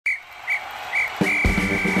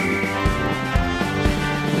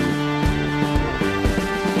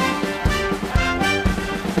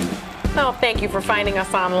Thank you for finding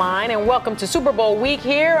us online, and welcome to Super Bowl week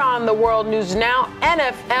here on the World News Now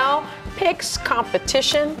NFL Picks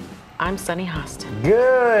Competition. I'm Sunny Hostin.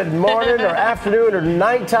 Good morning or afternoon or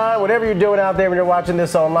nighttime, whatever you're doing out there when you're watching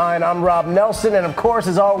this online. I'm Rob Nelson, and of course,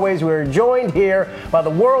 as always, we're joined here by the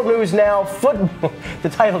World News Now football. The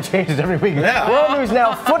title changes every week. Yeah. World News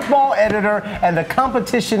Now football editor and the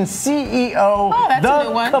competition CEO, the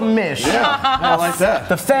commish. Yeah, I like that.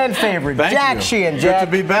 The fan favorite, Thank Jack you. Sheehan. Good Jack,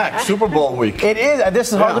 to be back. Super Bowl week. it is.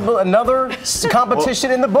 This is hard to believe. Another competition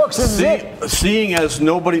in the books. This is it. Seeing as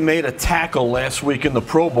nobody made a tackle last week in the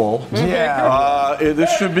Pro Bowl,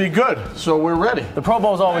 this should be good. So we're ready. The Pro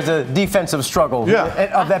Bowl is always a defensive struggle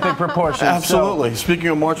of epic proportions. Absolutely. Speaking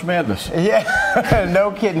of March Madness. Yeah,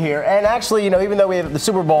 no kidding here. And actually, even though we have the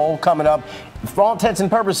Super Bowl coming up, for all intents and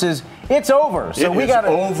purposes, it's over. So we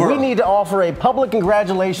need to offer a public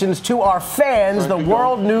congratulations to our fans, the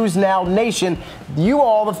World News Now Nation. You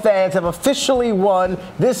all, the fans, have officially won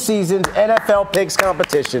this season's NFL Picks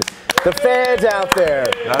competition. The fans out there.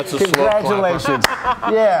 That's a congratulations.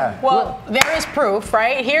 Yeah. Well, there is proof,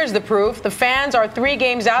 right? Here's the proof. The fans are 3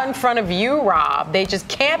 games out in front of you, Rob. They just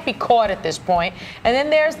can't be caught at this point. And then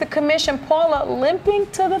there's the commission, Paula, limping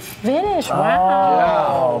to the finish.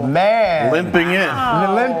 Wow. Oh, man. Limping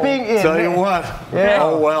in. Limping in. Tell you what. Yeah.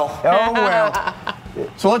 Oh, well. Oh,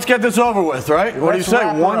 well. So let's get this over with, right? What do you say?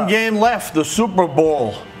 Wrap it One up. game left. The Super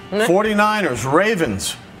Bowl. 49ers,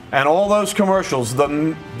 Ravens, and all those commercials.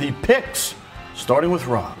 The picks, starting with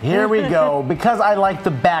Rob. Here we go. Because I like the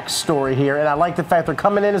backstory here, and I like the fact they're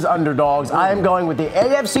coming in as underdogs, I am going with the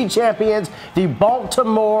AFC champions, the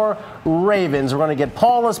Baltimore Ravens. We're going to get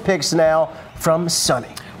Paula's picks now from Sunny.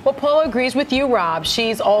 Well, Paula agrees with you, Rob.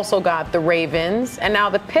 She's also got the Ravens. And now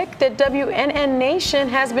the pick that WNN Nation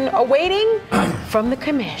has been awaiting from the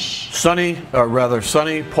commish. Sunny,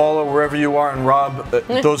 Paula, wherever you are, and Rob,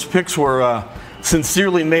 those picks were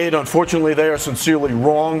sincerely made. Unfortunately, they are sincerely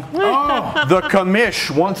wrong. The commish,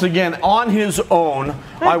 once again, on his own,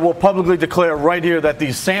 I will publicly declare right here that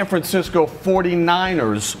the San Francisco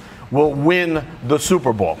 49ers will win the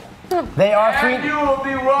Super Bowl. They are And you will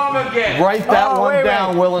be wrong again. Write that one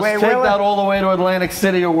down, Willis. Take that all the way to Atlantic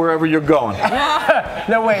City or wherever you're going.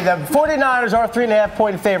 No, wait. The 49ers are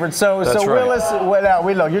 3.5-point favorites. So That's right.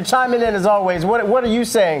 Willis, you're chiming in as always. What are you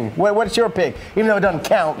saying? What's your pick? Even though it doesn't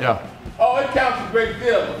count. Yeah. Oh, it counts a great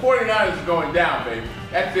deal. The 49ers are going down, baby.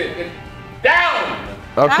 That's it. It's down.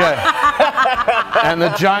 Okay. And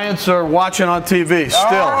the Giants are watching on TV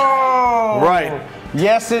still. Oh. Right.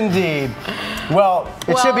 Yes, indeed. Well,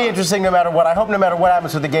 it should be interesting no matter what. I hope no matter what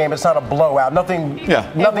happens with the game, it's not a blowout.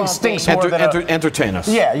 Nothing stinks more than entertain us.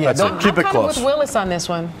 Yeah. That's it. Keep it I'm close. with Willis on this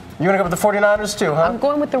one. You want to go with the 49ers too, huh? I'm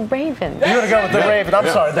going with the Ravens. You want to go with the Ravens. I'm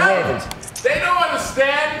sorry, the Ravens. They don't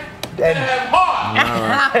understand. They have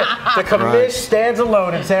heart. The commish stands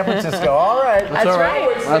alone in San Francisco. All right. That's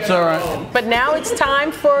right. That's all right. But now it's time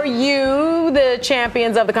for you, the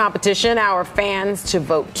champions of the competition, our fans, to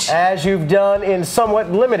vote. As you've done in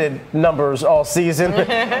somewhat limited numbers all season,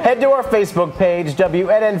 head to our Facebook page,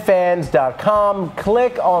 WNNFans.com.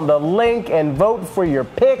 Click on the link and vote for your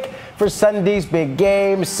pick for Sunday's big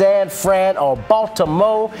game, San Fran or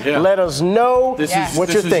Baltimore. Yeah. Let us know what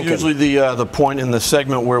you're thinking. This is usually the point in the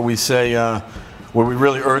segment where we say, where we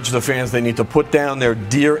really urge the fans they need to put down their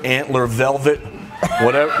deer antler velvet.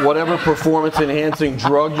 Whatever performance-enhancing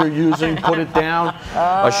drug you're using, put it down.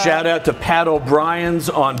 A shout-out to Pat O'Brien's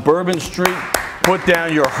on Bourbon Street. Put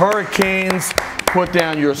down your Hurricanes. Put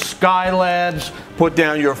down your Skylads. Put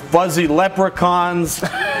down your fuzzy leprechauns.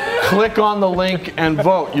 Click on the link and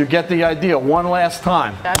vote. You get the idea. One last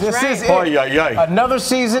time. This is it. Oy. Another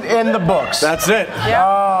season in the books. That's it. Yeah.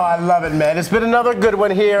 Oh, I love it, man. It's been another good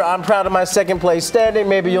one here. I'm proud of my second place standing.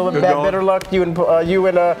 Maybe you'll have better luck, you and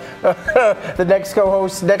the next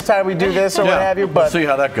co-host, next time we do this or what have you. But we'll see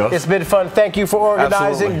how that goes. It's been fun. Thank you for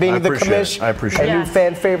organizing, being the commish. I appreciate it. A new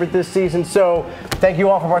fan favorite this season. So thank you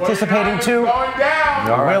all for participating too. Going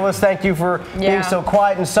down. All right. Willis, thank you for being so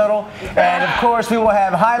quiet and subtle. And of course, we will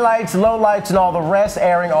have highlights, lowlights, and all the rest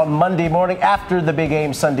airing on Monday morning after the big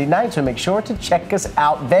game Sunday night. So make sure to check us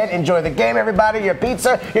out then. Enjoy the game, everybody. Your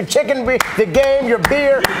pizza, your chicken, the game, your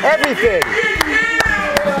beer, everything.